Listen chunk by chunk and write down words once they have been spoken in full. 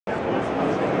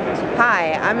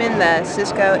Hi, I'm in the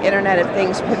Cisco Internet of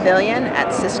Things Pavilion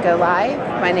at Cisco Live.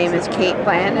 My name is Kate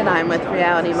Bland and I'm with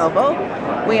Reality Mobile.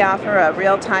 We offer a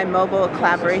real-time mobile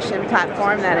collaboration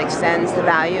platform that extends the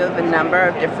value of a number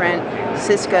of different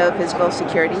Cisco physical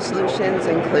security solutions,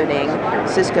 including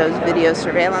Cisco's Video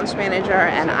Surveillance Manager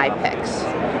and iPix.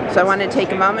 So I want to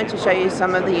take a moment to show you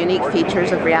some of the unique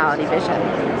features of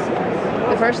RealityVision.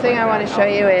 The first thing I want to show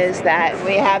you is that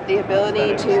we have the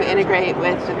ability to integrate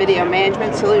with the video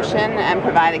management solution and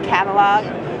provide a catalog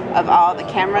of all the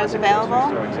cameras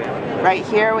available. Right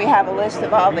here we have a list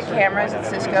of all the cameras that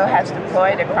Cisco has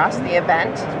deployed across the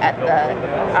event at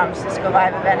the Cisco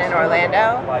Live event in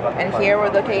Orlando. And here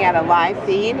we're looking at a live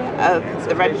feed of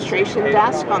the registration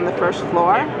desk on the first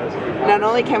floor. Not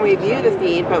only can we view the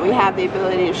feed, but we have the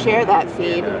ability to share that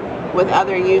feed with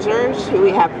other users who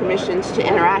we have permissions to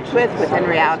interact with within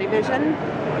RealityVision.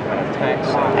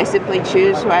 I simply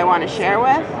choose who I want to share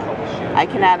with. I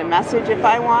can add a message if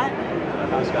I want,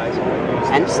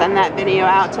 and send that video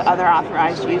out to other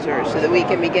authorized users so that we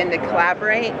can begin to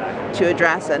collaborate to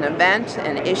address an event,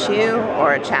 an issue,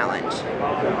 or a challenge.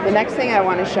 The next thing I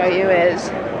want to show you is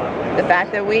the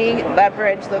fact that we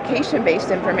leverage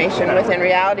location-based information within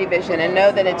RealityVision and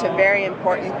know that it's a very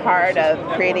important part of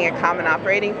creating a common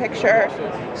operating picture.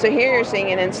 So here you're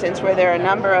seeing an instance where there are a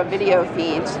number of video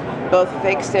feeds, both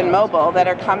fixed and mobile, that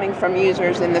are coming from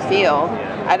users in the field.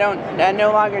 I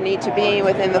no longer need to be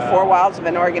within the four walls of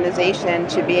an organization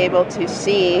to be able to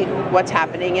see what's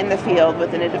happening in the field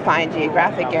within a defined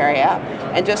geographic area.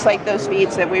 And just like those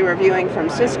feeds that we were viewing from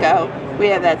Cisco, we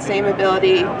have that same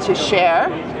ability to share.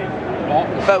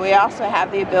 But we also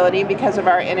have the ability, because of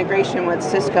our integration with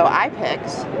Cisco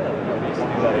iPix,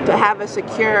 to have a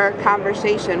secure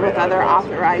conversation with other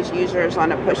authorized users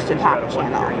on a push-to-talk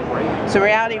channel. So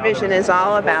RealityVision is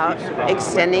all about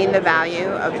extending the value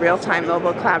of real-time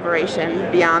mobile collaboration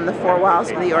beyond the four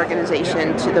walls of the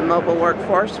organization to the mobile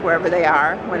workforce, wherever they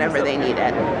are, whenever they need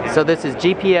it. So this is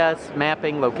GPS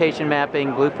mapping, location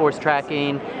mapping, Blue Force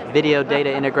tracking, video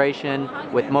data integration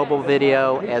with mobile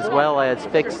video, as well as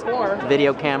fixed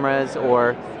video cameras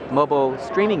or mobile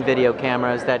streaming video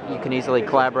cameras that you can easily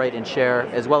collaborate and share,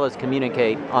 as well as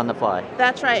communicate on the fly.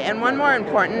 That's right, and one more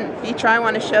important feature I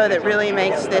want to show that really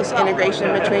makes this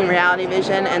integration between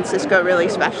RealityVision and Cisco really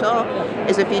special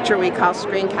is a feature we call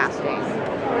Screencasting.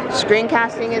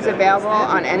 Screencasting is available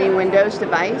on any Windows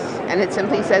device, and it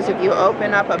simply says if you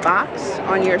open up a box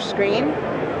on your screen,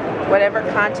 whatever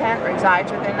content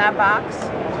resides within that box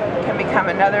can become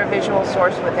another visual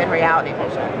source within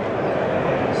RealityVision.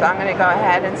 So I'm going to go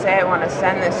ahead and say I want to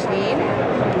send this feed.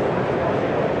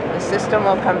 The system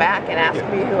will come back and ask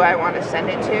me who I want to send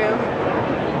it to.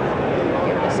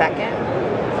 Give it a second.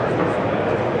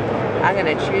 I'm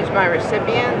going to choose my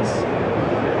recipients.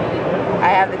 I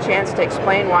have the chance to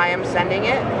explain why I'm sending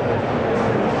it.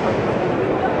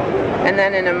 And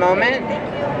then in a moment,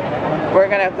 we're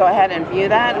going to go ahead and view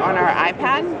that on our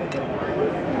iPad.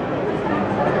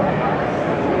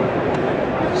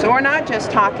 So we're not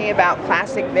just talking about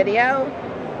classic video.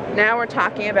 Now we're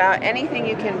talking about anything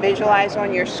you can visualize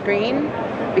on your screen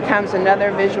becomes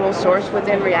another visual source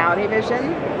within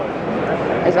RealityVision.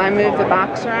 As I move the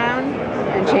box around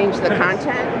and change the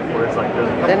content,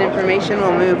 then information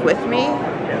will move with me.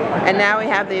 And now we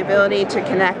have the ability to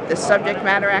connect the subject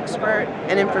matter expert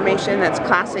and information that's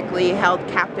classically held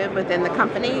captive within the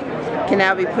company can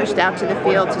now be pushed out to the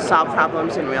field to solve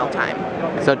problems in real time.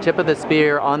 So tip of the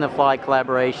spear, on-the-fly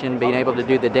collaboration, being able to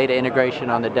do the data integration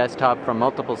on the desktop from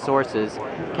multiple sources,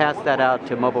 cast that out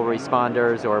to mobile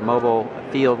responders or mobile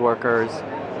field workers,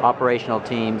 operational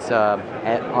teams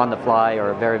on the fly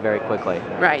or very, very quickly.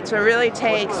 Right, so it really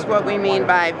takes what we mean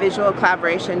by visual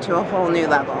collaboration to a whole new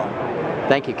level.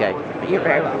 Thank you, Kate. You're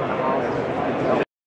very welcome.